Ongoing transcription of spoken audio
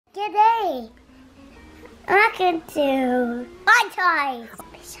Today, welcome to my toys.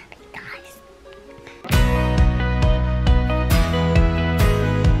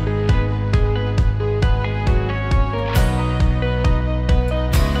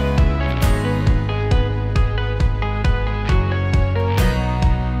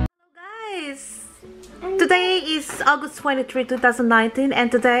 Today is August 23, 2019,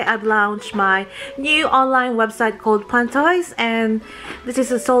 and today I've launched my new online website called Fun Toys, and this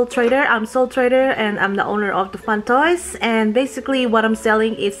is a sole trader. I'm sole trader and I'm the owner of the Fun Toys, and basically what I'm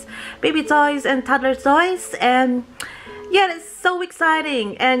selling is baby toys and toddler toys. And yeah, it's so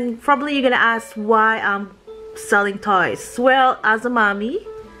exciting. And probably you're gonna ask why I'm selling toys. Well, as a mommy,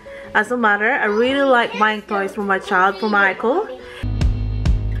 as a mother, I really like buying toys for my child, for Michael.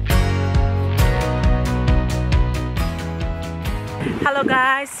 Hello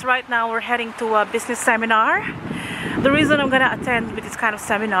guys, right now we're heading to a business seminar. The reason I'm gonna attend with this kind of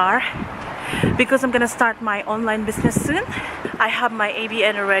seminar because I'm gonna start my online business soon. I have my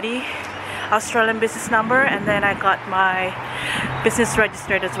ABN already, Australian business number, and then I got my business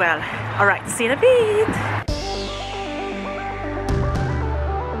registered as well. Alright, see you in a bit.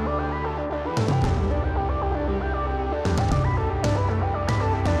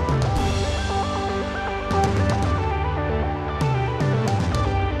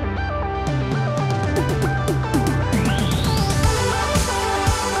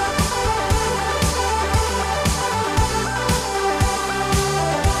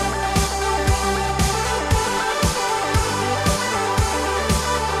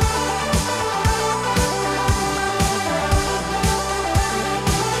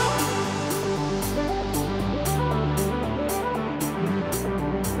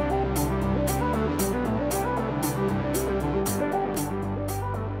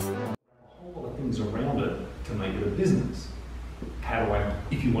 Around it to make it a business. How do I,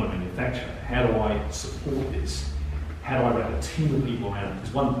 if you want to manufacture, how do I support this? How do I wrap a team of people around it?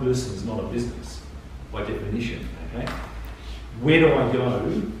 Because one person is not a business by definition, okay? Where do I go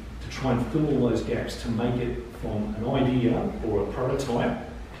to try and fill all those gaps to make it from an idea or a prototype,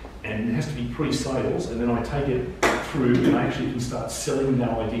 and it has to be pre-sales, and then I take it through and I actually can start selling that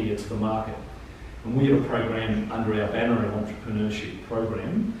idea to the market. And we have a program under our banner of entrepreneurship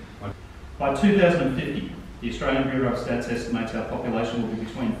program. By 2050, the Australian Bureau of Stats estimates our population will be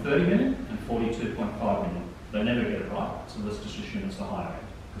between 30 million and 42.5 million. They never get it right, so let's just assume it's the higher end,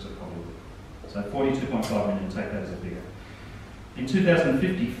 because it probably will. So 42.5 million, take that as a figure. In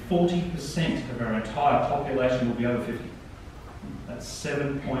 2050, 40% of our entire population will be over 50. That's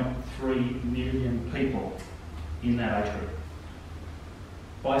 7.3 million people in that age group.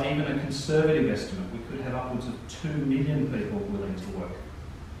 By even a conservative estimate, we could have upwards of 2 million people willing to work.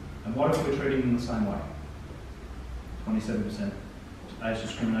 And what if we're treating them the same way? 27% age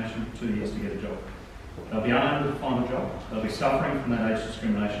discrimination, 2 years to get a job. They'll be unable to find a job, they'll be suffering from that age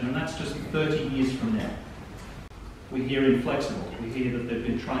discrimination, and that's just 30 years from now. We hear inflexible, we hear that they've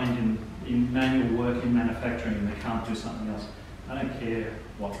been trained in manual work in manufacturing and they can't do something else. I don't care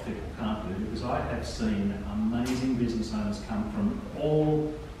what people can't do, because I have seen amazing business owners come from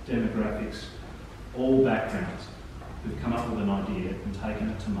all demographics, all backgrounds, who've come up with an idea and taken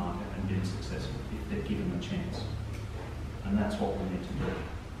it to market and been successful if they're given a chance. And that's what we need to do.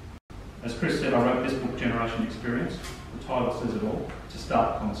 As Chris said, I wrote this book, Generation Experience. The title says it all. To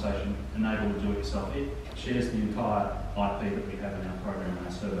start the conversation, enable to do it yourself. It shares the entire IP that we have in our program and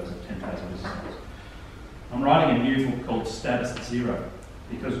our surveys of 10,000 business owners. I'm writing a new book called Status Zero,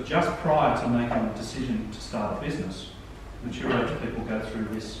 because just prior to making a decision to start a business, mature age people go through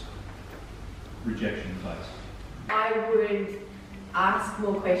this rejection phase. I would ask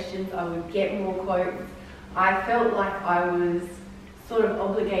more questions, I would get more quotes. I felt like I was sort of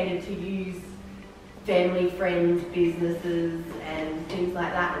obligated to use family, friends, businesses and things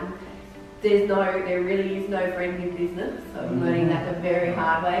like that. And there really is no friend in business. So I'm learning that the very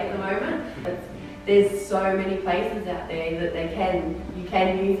hard way at the moment. There's so many places out there that you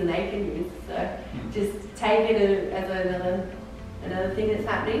can use and they can use. So just take it as another thing that's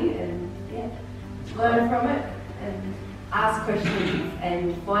happening, and yeah, learn from it. And ask questions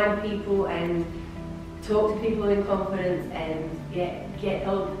and find people and talk to people in confidence, and get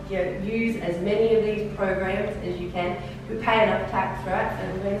help. Use as many of these programs as you can. We pay enough tax, right?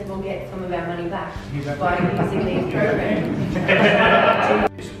 So we may as well get some of our money back by using these programs.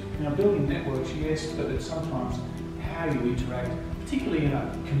 Now, building networks, yes, but it's sometimes how you interact, particularly in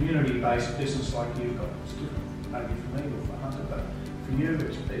a community-based business like you've got. It's different, maybe for me or for Hunter, but for you,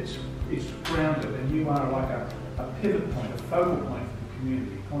 it's grounded, and you are like a pivot point, a focal point for the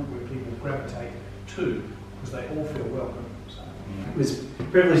community, a point where people gravitate to because they all feel welcome. So It was a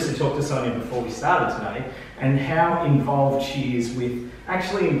privilege to talk to Sonia before we started today, and how involved she is with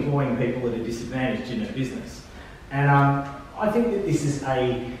actually employing people at a disadvantage in her business. And I think that this is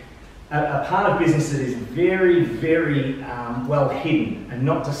a part of business that is very, very well hidden and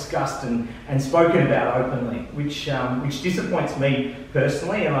not discussed and spoken about openly, which disappoints me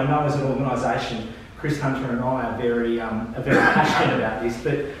personally, and I know as an organisation, Chris Hunter and I are very passionate about this,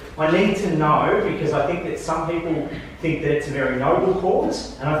 but I need to know, because I think that some people think that it's a very noble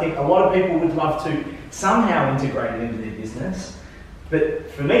cause, and I think a lot of people would love to somehow integrate it into their business.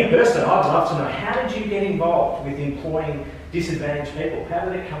 But for me personally, I'd love to know, how did you get involved with employing disadvantaged people? How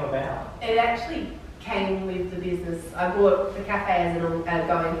did it come about? It actually came with the business. I bought the cafe as an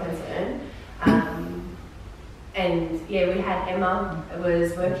ongoing concern. And yeah, we had Emma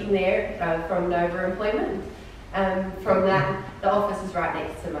was working there from Nova Employment. From that, the office is right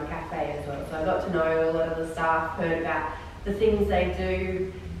next to my cafe as well. So I got to know a lot of the staff, heard about the things they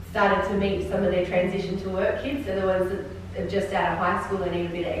do, started to meet some of their transition to work kids. So the ones that are just out of high school, they need a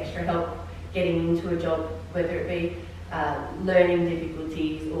bit of extra help getting into a job, whether it be learning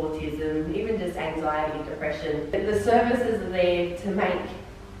difficulties, autism, even just anxiety, depression. The services are there to make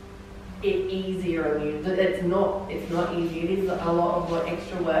it easier on you. It's not easy. It is a lot of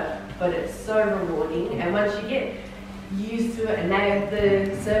extra work, but it's so rewarding. And once you get used to it, and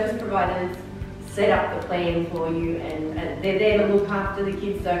the service providers set up the plan for you, and they're there to look after the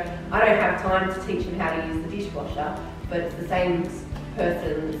kids. So I don't have time to teach them how to use the dishwasher, but it's the same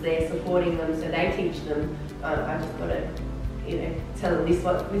person that's there supporting them, so they teach them. I just got to, tell them this is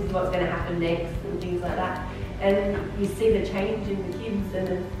what's going to happen next and things like that. And you see the change in the kids,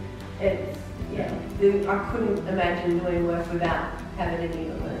 and it's I couldn't imagine doing work without having any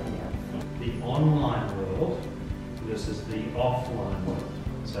of learning else. The online world versus the offline world.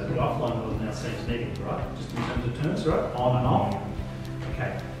 So the offline world now seems negative, right? Just in terms of terms, right? On and off.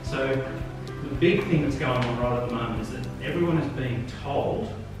 Okay, so the big thing that's going on right at the moment is that everyone is being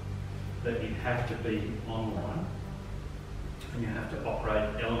told that you have to be online and you have to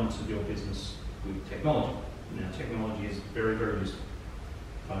operate elements of your business with technology. Now, technology is very, very useful.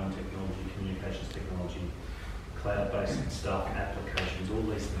 Phone technology, communications technology, cloud-based stuff, applications, all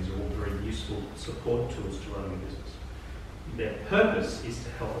these things are all very useful support tools to running a business. Their purpose is to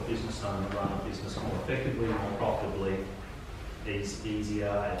help a business owner run a business more effectively, more profitably, easier,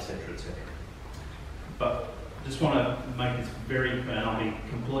 etc., etc. But I just want to make this very, and I'll be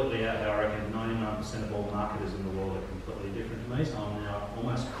completely out there, I reckon 99% of all marketers in the world are completely different to me, so I'm now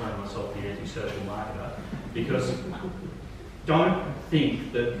almost calling myself the anti-social marketer, because don't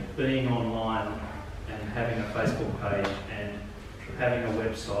think that being online and having a Facebook page and having a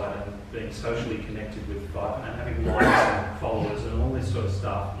website and being socially connected with and having likes and followers and all this sort of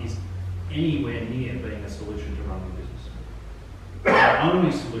stuff is anywhere near being a solution to running a business. The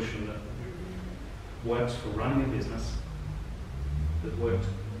only solution that works for running a business, that worked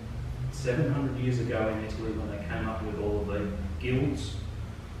 700 years ago in Italy when they came up with all of the guilds,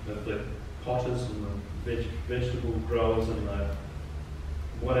 the potters and the vegetable growers and the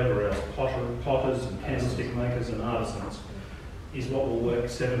whatever else, potters and candlestick makers and artisans, is what will work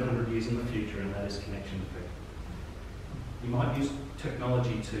 700 years in the future, and that is connection to people. You might use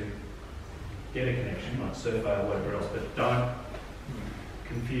technology to get a connection, like survey or whatever else, but don't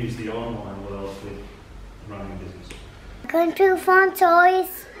confuse the online world with running a business. Going to Fun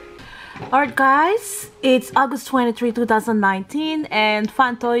Toys. Alright guys, it's August 23, 2019 and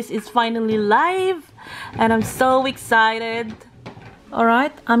Fun Toys is finally live and I'm so excited.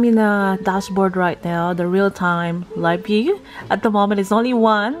 Alright, I'm in a dashboard right now, the real-time live view. At the moment it's only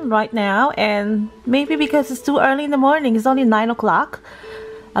 1 right now, and maybe because it's too early in the morning, it's only 9 o'clock.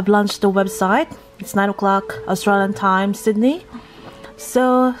 I've launched the website. It's 9 o'clock Australian time, Sydney.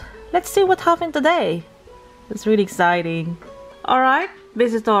 So let's see what happened today. It's really exciting. Alright,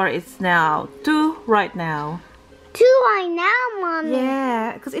 visitor is now 2 right now. 2 right now, Mommy.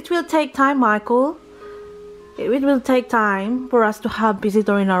 Yeah, because it will take time, Michael. It will take time for us to have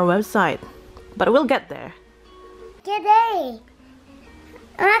visitor in our website, but we'll get there. Today,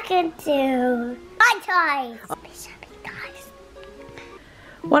 I'm going to Fun Toys.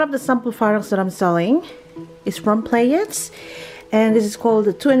 One of the sample products that I'm selling is from Playits, and this is called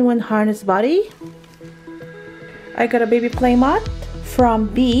the 2-in-1 harness body. I got a baby play mat from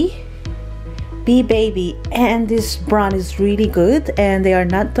B Baby, and this brand is really good and they are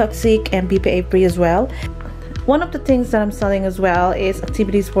not toxic and BPA free as well. One of the things that I'm selling as well is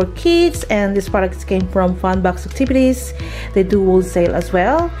activities for kids, and these products came from Funbox Activities. They do wholesale as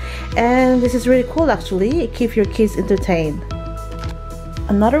well, and this is really cool actually. It keeps your kids entertained.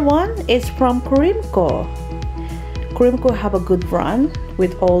 Another one is from Corimco. Kurimco have a good run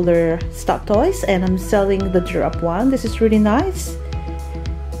with all their stock toys, and I'm selling the giraffe one. This is really nice.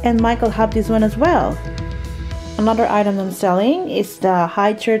 And Michael have this one as well. Another item I'm selling is the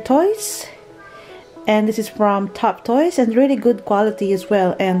high chair toys, and this is from Top Toys, and really good quality as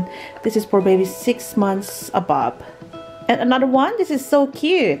well, and this is for babies 6 months above. And another one, this is so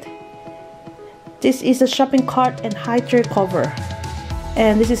cute. This is a shopping cart and high chair cover,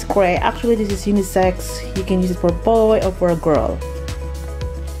 and this is gray. Actually, this is unisex. You can use it for a boy or for a girl.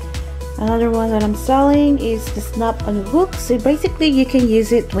 Another one that I'm selling is the snap on hook. So basically you can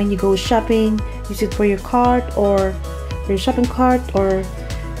use it when you go shopping, use it for your cart or your shopping cart, or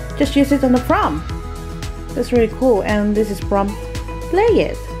just use it on the prom. That's really cool, and this is from Play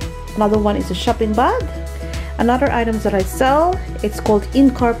It. Another one is a shopping bag. Another items that I sell, it's called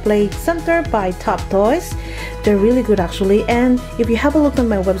In-Car Play Center by Top Toys. They're really good actually, and if you have a look on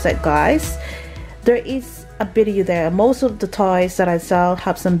my website, guys, there is a video there. Most of the toys that I sell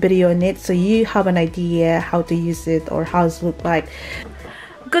have some video in it, so you have an idea how to use it or how it looks like.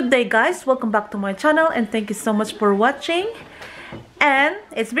 Good day, guys, welcome back to my channel, and thank you so much for watching. And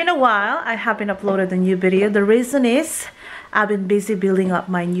it's been a while. I haven't uploaded a new video. The reason is I've been busy building up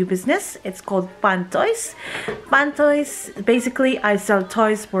my new business. It's called Fun Toys. Fun Toys, basically I sell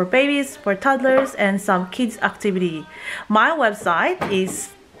toys for babies, for toddlers, and some kids activity. My website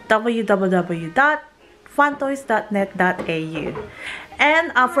is www.funtoys.net.au.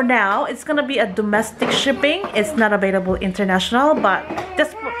 And for now, it's gonna be a domestic shipping. It's not available international, but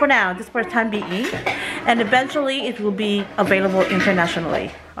just for now, just for the time being. And eventually, it will be available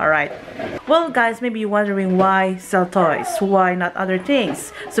internationally. Alright. Well, guys, maybe you're wondering why sell toys? Why not other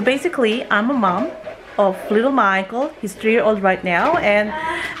things? So basically, I'm a mom of little Michael. He's 3-year-old right now, and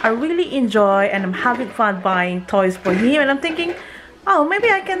I really enjoy and I'm having fun buying toys for him. And I'm thinking, oh, maybe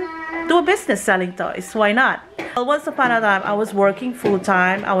I can do a business selling toys. Why not? Well, once upon a time, I was working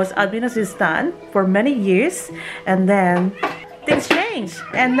full-time. I was admin assistant for many years, and then things changed.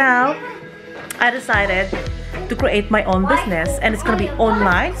 And now I decided to create my own business, and it's gonna be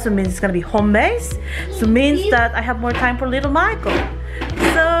online, so it means it's gonna be home-based, so it means that I have more time for little Michael.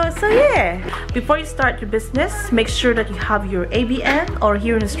 So yeah, before you start your business, make sure that you have your ABN, or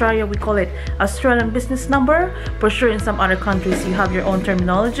here in Australia we call it Australian business number. For sure in some other countries you have your own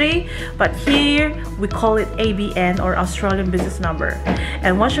terminology, but here we call it ABN, or Australian business number.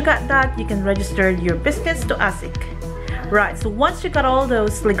 And once you got that, you can register your business to ASIC. Right, so once you got all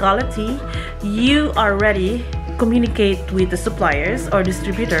those legality, you are ready to communicate with the suppliers or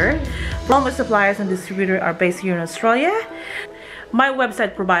distributor. All my suppliers and distributor are based here in Australia. My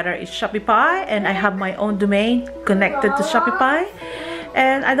website provider is Shopify, and I have my own domain connected to Shopify,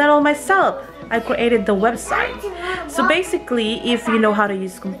 and I done all myself. I created the website. So basically, if you know how to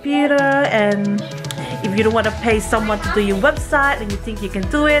use computer, and if you don't want to pay someone to do your website and you think you can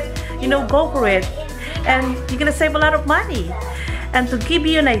do it, you know, go for it, and you're gonna save a lot of money. And to give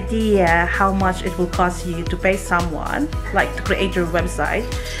you an idea how much it will cost you to pay someone, like to create your website,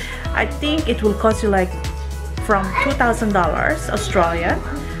 I think it will cost you like from $2,000 Australian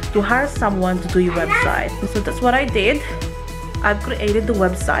to hire someone to do your website. So that's what I did. I've created the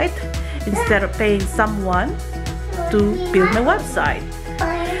website instead of paying someone to build my website.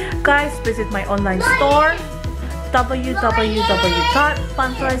 Guys, visit my online store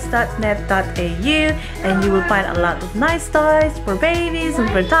www.funtoys.net.au, and you will find a lot of nice toys for babies and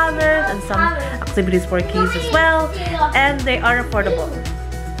for toddlers, and some activities for kids as well, and they are affordable.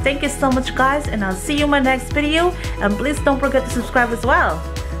 Thank you so much, guys, and I'll see you in my next video, and please don't forget to subscribe as well.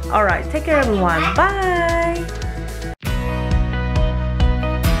 Alright, take care everyone. Bye!